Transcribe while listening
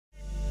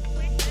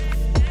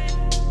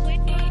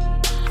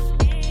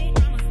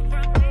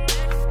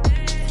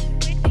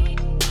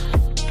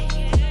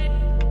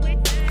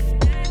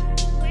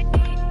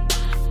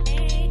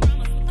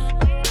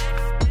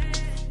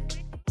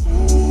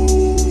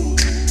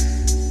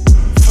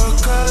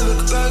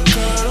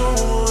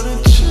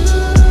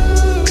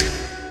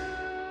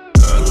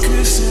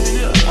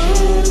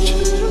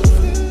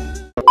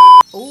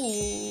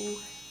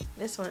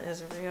one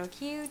is real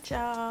cute,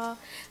 y'all.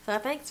 So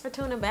thanks for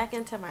tuning back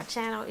into my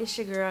channel. It's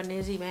your girl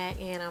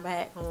Nizzymacllc, and I'm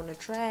back on the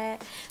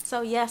track.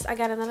 So yes, I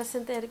got another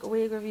synthetic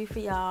wig review for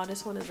y'all.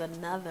 This one is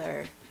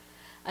another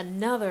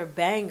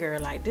banger.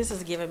 Like, this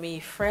is giving me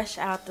fresh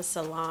out the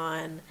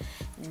salon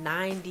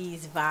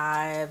 90s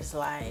vibes.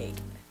 Like,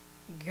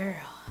 girl,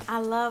 I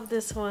love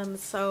this one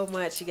so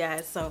much, you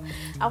guys. So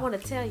I want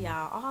to tell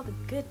y'all all the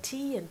good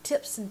tea and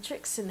tips and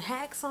tricks and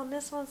hacks on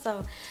this one.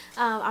 So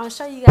I'm gonna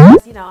show you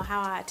guys, you know,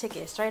 how I took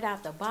it straight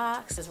out the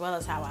box, as well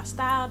as how I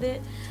styled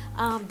it.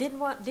 Didn't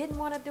want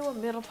to do a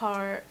middle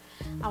part.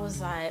 I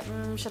was like,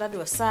 should I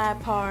do a side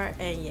part?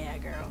 And yeah,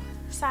 girl,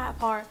 side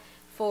part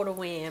for the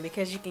win,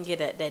 because you can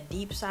get that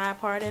deep side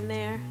part in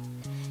there.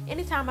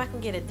 Anytime I can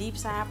get a deep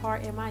side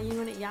part in my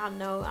unit, y'all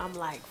know I'm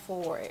like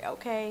for it,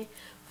 okay?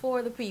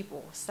 For the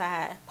people,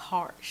 side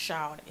part,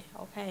 shawty,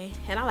 okay?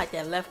 And I like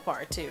that left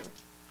part too,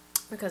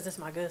 because it's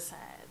my good side.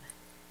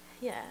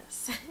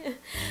 Yes.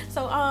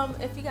 So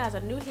if you guys are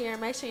new here,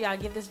 make sure y'all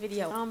give this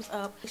video a thumbs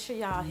up. Make sure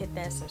y'all hit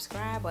that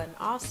subscribe button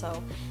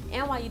also,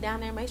 and while you're down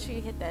there, make sure you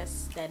hit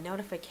that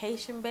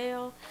notification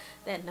bell,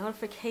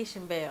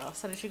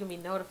 so that you can be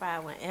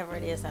notified whenever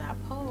it is that I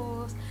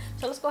post.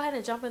 So let's go ahead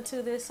and jump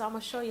into this. So I'm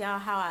gonna show y'all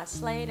how I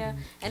slayed her,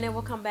 and then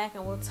we'll come back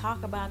and we'll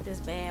talk about this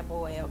bad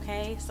boy,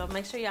 okay? So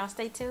make sure y'all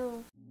stay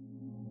tuned.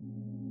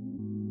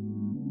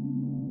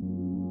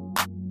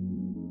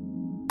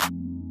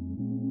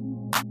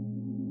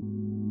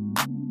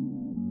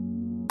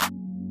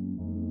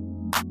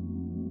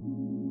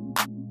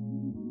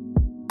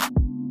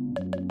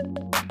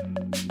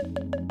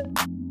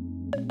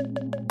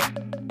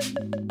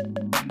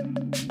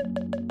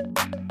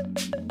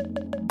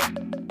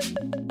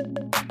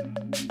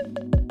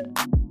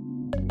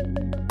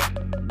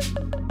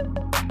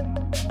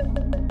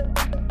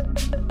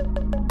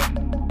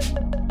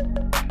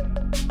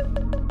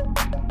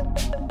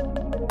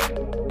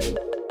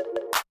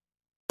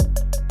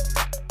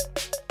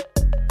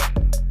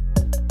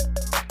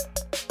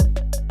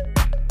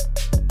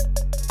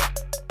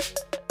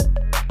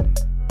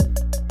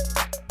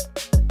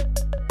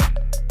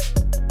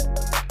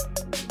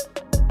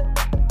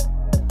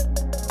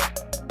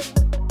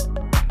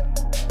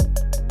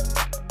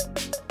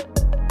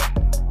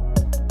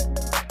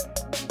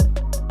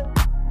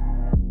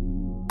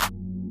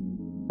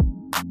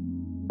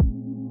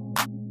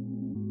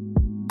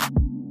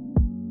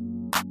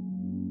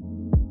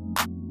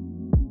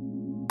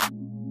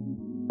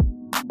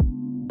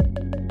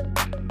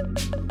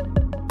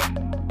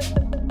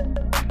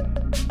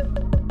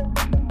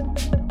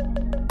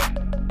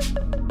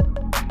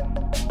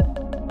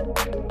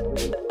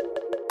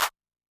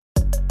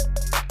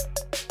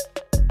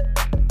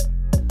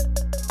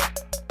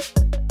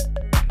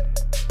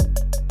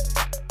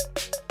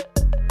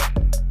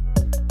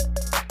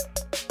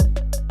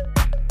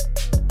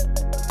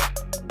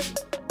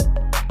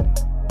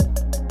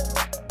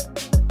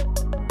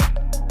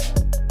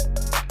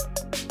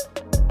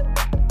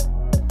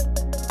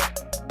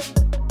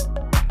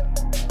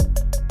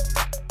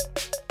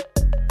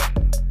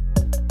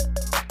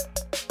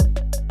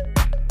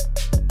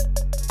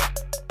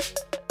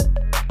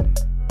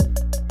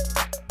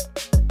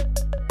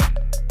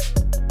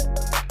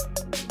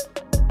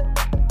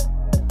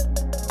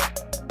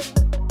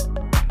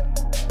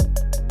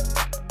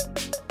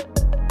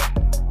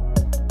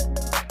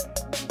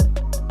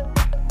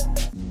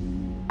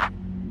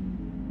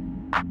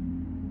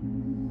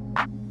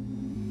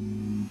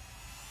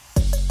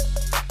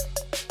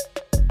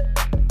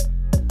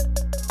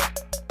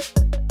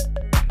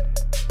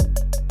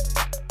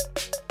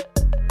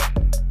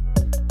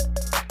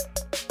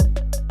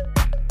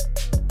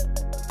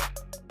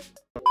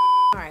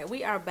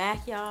 We are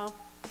back, y'all.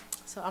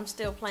 So I'm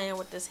still playing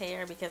with this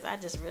hair because I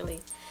just really,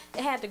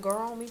 it had to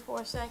grow on me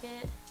for a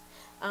second.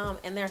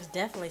 And there's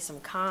definitely some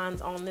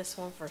cons on this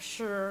one for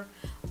sure,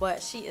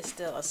 but she is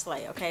still a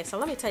slay, okay? So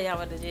let me tell y'all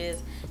what it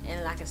is, and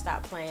then I can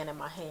stop playing in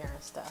my hair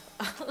and stuff.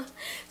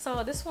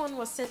 So this one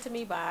was sent to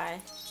me by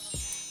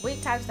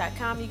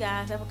wigtypes.com. You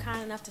guys, they were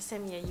kind enough to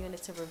send me a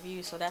unit to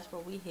review, so that's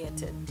what we here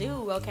to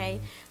do, okay?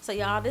 So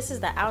y'all, this is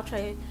the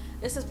Outre.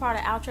 This is part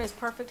of Outre's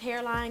Perfect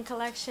Hairline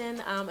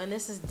collection, and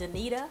this is Miss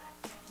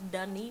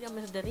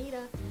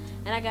Dannita,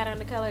 and I got it in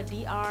the color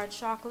DR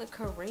Chocolate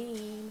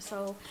Cream.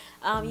 So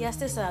yes,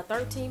 this is a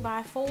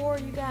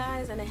 13x4, you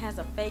guys, and it has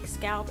a fake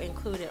scalp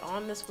included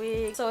on this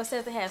wig. So it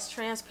says it has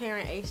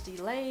transparent HD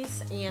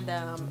lace and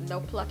no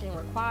plucking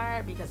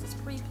required because it's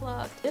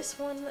pre-plucked. This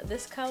one,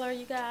 this color,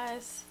 you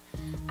guys,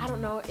 I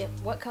don't know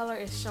what color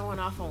is showing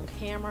off on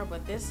camera,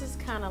 but this is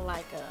kind of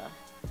like a,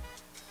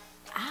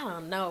 I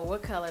don't know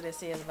what color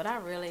this is, but I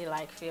really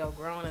like feel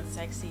grown and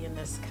sexy in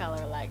this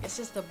color. Like, it's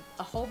just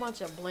a whole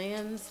bunch of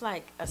blends,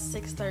 like a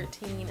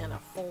 613 and a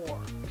 4,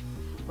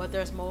 but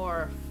there's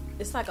more.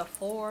 It's like a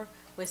 4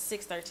 with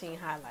 613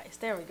 highlights.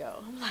 There we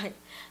go. I'm like,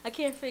 I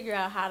can't figure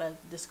out how to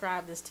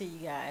describe this to you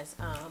guys.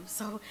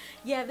 So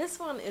yeah, this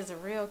one is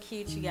real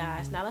cute, you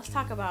guys. Now let's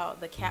talk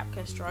about the cap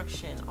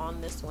construction on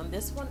this one.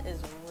 This one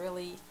is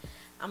really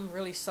I'm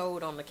really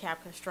sold on the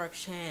cap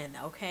construction,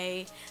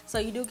 okay? So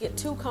you do get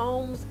 2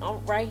 combs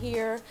right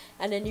here,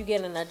 and then you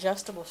get an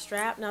adjustable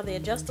strap. Now the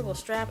adjustable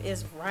strap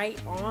is right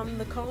on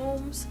the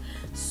combs,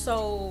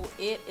 so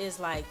it is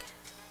like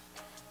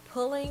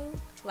pulling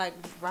like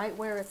right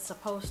where it's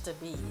supposed to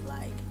be.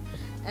 Like,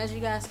 as you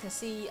guys can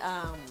see,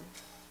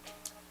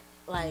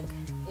 like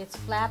it's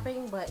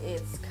flapping, but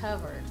it's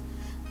covered.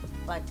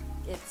 Like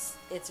it's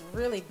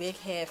really big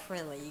head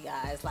friendly, you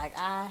guys. Like,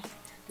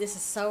 this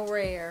is so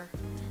rare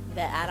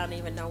that I don't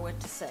even know what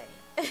to say.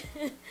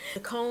 The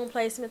comb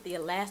placement, the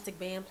elastic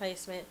band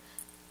placement,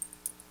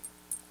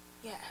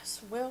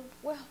 yes, well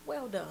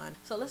done.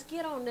 So let's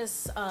get on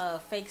this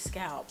fake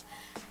scalp.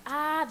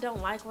 I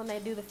don't like when they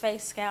do the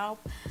fake scalp,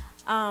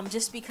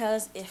 just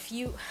because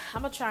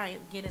I'm gonna try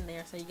and get in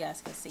there so you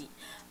guys can see,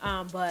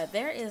 but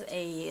there is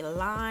a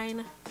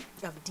line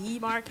of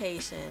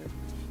demarcation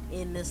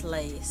in this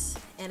lace,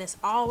 and it's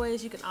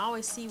always, you can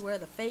always see where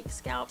the fake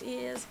scalp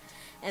is,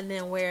 and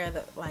then where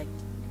the, like,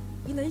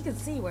 you know, you can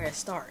see where it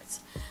starts.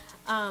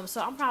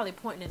 So I'm probably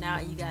pointing it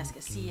out, you guys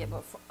can see it,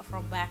 but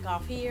from back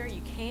off here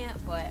you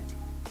can't. But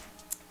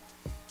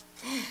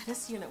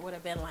this unit would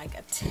have been like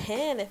a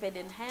 10 if it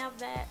didn't have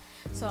that,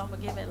 so I'm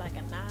gonna give it like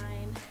a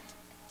 9.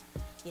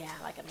 Yeah,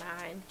 like a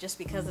 9, just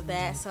because of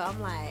that. So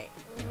I'm like,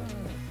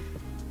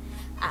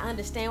 I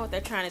understand what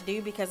they're trying to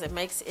do, because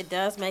it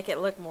does make it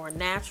look more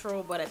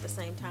natural, but at the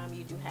same time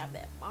you do have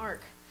that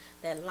mark,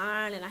 that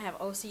line, and I have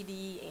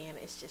OCD, and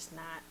it's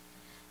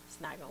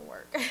not gonna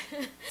work.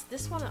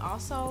 This one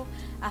also,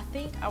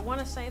 I want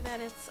to say that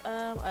it's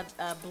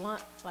a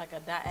blunt, like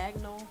a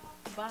diagonal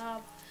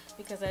bob,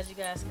 because as you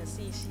guys can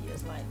see, she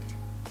is like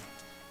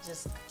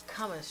just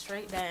coming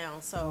straight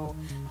down. So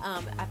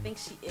I think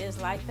she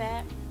is like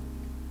that.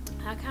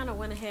 I kind of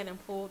went ahead and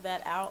pulled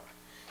that out,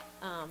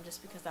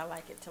 just because I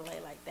like it to lay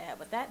like that.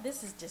 But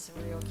this is just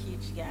real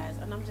cute, you guys,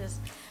 and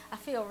I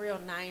feel real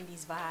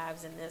 90s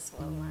vibes in this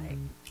one. Like,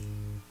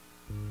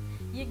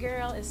 your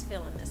girl is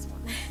feeling this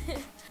one.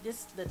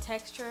 The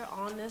texture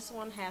on this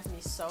one has me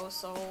so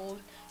sold.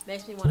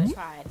 Makes me want to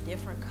try a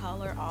different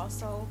color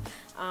also,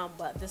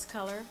 but this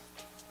color,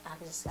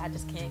 I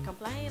just can't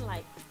complain.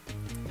 Like,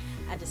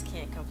 I just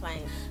can't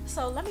complain.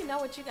 So let me know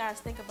what you guys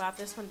think about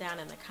this one down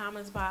in the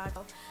comments box.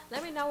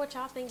 Let me know what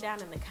y'all think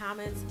down in the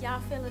comments.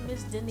 Y'all feeling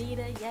Miss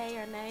Dannita, yay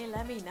or nay?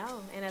 Let me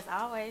know. And as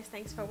always,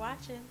 thanks for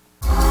watching.